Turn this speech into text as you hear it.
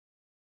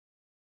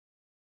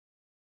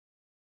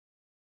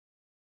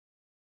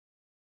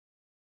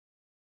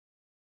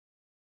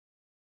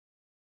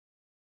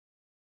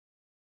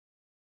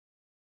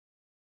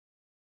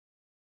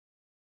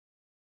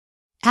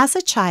As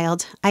a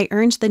child, I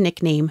earned the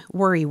nickname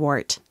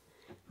Worrywart.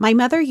 My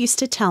mother used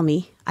to tell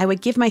me I would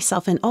give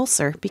myself an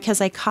ulcer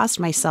because I caused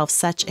myself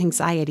such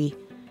anxiety.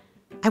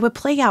 I would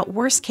play out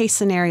worst-case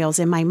scenarios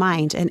in my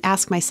mind and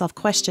ask myself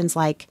questions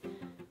like,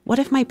 what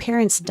if my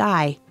parents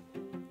die?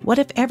 What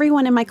if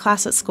everyone in my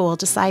class at school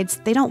decides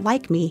they don't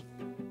like me?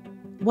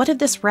 What if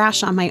this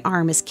rash on my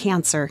arm is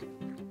cancer?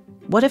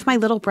 What if my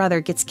little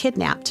brother gets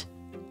kidnapped?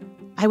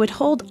 I would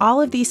hold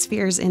all of these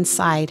fears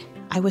inside.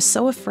 I was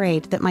so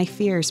afraid that my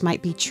fears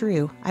might be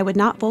true, I would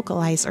not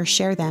vocalize or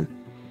share them.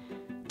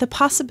 The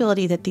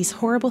possibility that these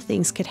horrible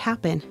things could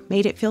happen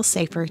made it feel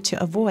safer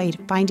to avoid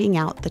finding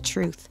out the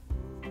truth.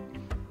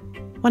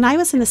 When I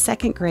was in the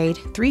 2nd grade,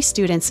 3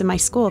 students in my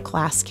school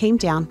class came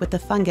down with the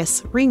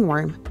fungus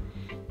ringworm.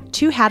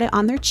 2 had it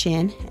on their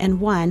chin and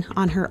 1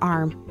 on her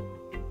arm.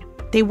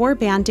 They wore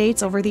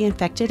Band-Aids over the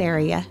infected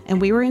area,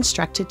 and we were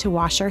instructed to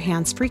wash our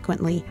hands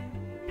frequently.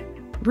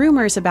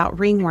 Rumors about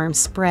ringworms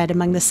spread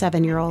among the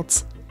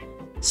 7-year-olds.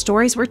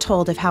 Stories were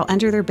told of how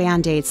under their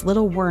Band-Aids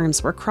little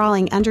worms were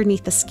crawling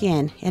underneath the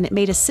skin, and it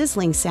made a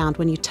sizzling sound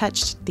when you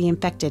touched the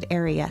infected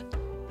area.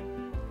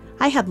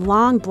 I had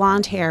long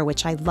blonde hair,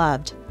 which I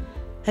loved.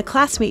 A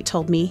classmate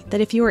told me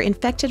that if you were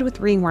infected with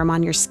ringworm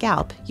on your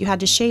scalp, you had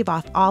to shave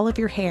off all of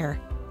your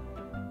hair.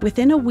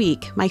 Within a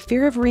week, my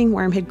fear of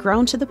ringworm had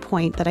grown to the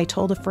point that I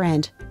told a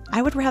friend,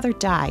 I would rather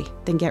die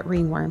than get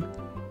ringworm.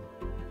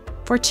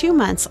 For 2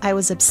 months, I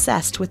was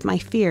obsessed with my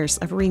fears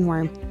of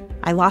ringworm.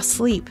 I lost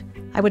sleep.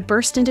 I would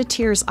burst into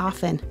tears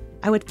often.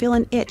 I would feel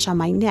an itch on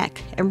my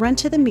neck and run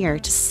to the mirror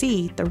to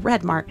see the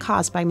red mark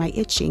caused by my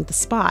itching the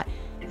spot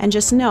and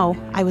just know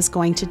I was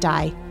going to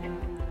die.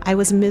 I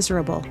was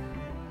miserable.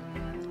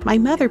 My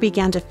mother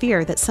began to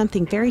fear that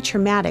something very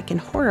traumatic and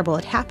horrible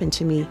had happened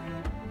to me.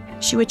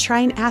 She would try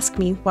and ask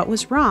me what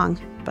was wrong,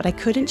 but I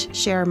couldn't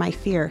share my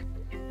fear.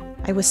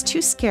 I was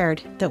too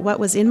scared that what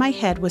was in my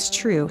head was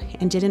true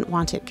and didn't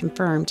want it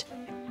confirmed.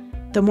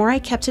 The more I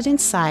kept it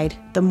inside,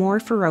 the more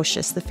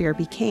ferocious the fear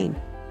became.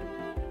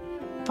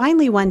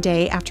 Finally, one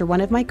day, after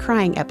one of my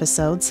crying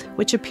episodes,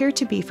 which appeared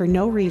to be for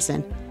no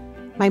reason,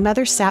 my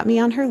mother sat me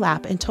on her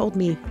lap and told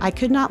me I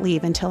could not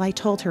leave until I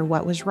told her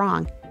what was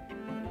wrong.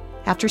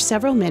 After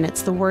several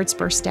minutes, the words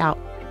burst out,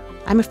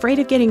 "I'm afraid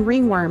of getting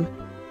ringworm,"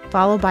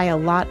 followed by a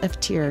lot of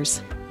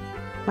tears.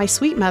 My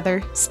sweet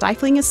mother,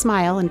 stifling a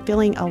smile and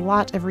feeling a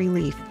lot of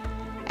relief,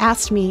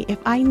 asked me if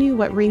I knew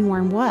what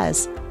ringworm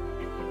was.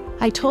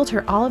 I told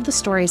her all of the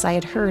stories I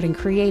had heard and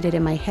created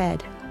in my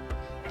head.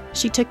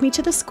 She took me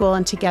to the school,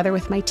 and together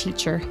with my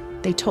teacher,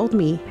 they told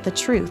me the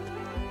truth.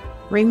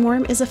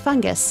 Ringworm is a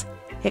fungus.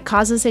 It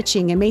causes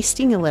itching and may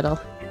sting a little.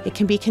 It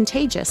can be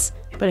contagious,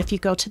 but if you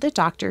go to the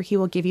doctor, he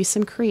will give you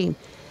some cream,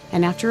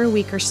 and after a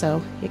week or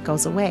so, it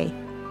goes away.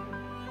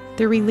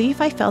 The relief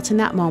I felt in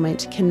that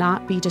moment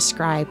cannot be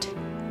described.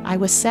 I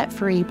was set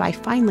free by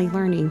finally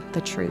learning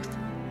the truth.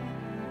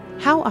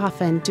 How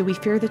often do we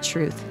fear the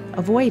truth,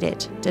 avoid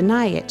it,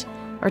 deny it,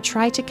 or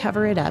try to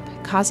cover it up,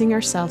 causing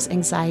ourselves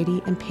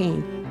anxiety and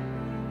pain?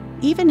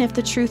 Even if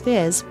the truth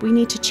is we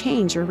need to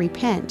change or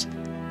repent,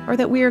 or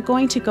that we are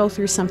going to go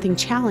through something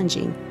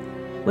challenging,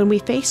 when we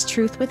face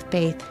truth with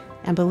faith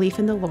and belief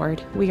in the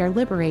Lord, we are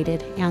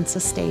liberated and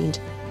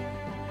sustained.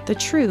 The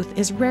truth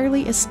is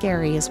rarely as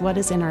scary as what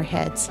is in our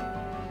heads.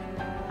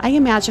 I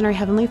imagine our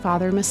Heavenly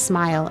Father must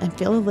smile and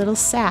feel a little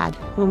sad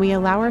when we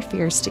allow our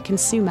fears to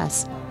consume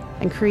us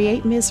and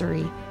create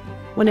misery,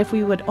 when if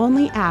we would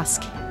only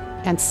ask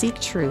and seek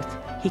truth,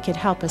 He could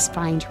help us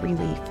find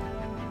relief.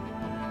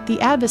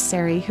 The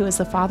adversary, who is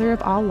the father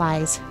of all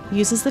lies,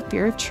 uses the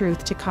fear of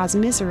truth to cause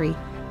misery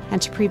and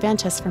to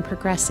prevent us from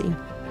progressing.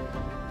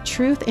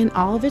 Truth in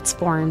all of its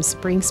forms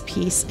brings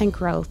peace and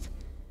growth.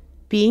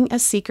 Being a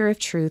seeker of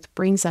truth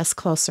brings us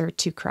closer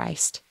to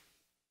Christ.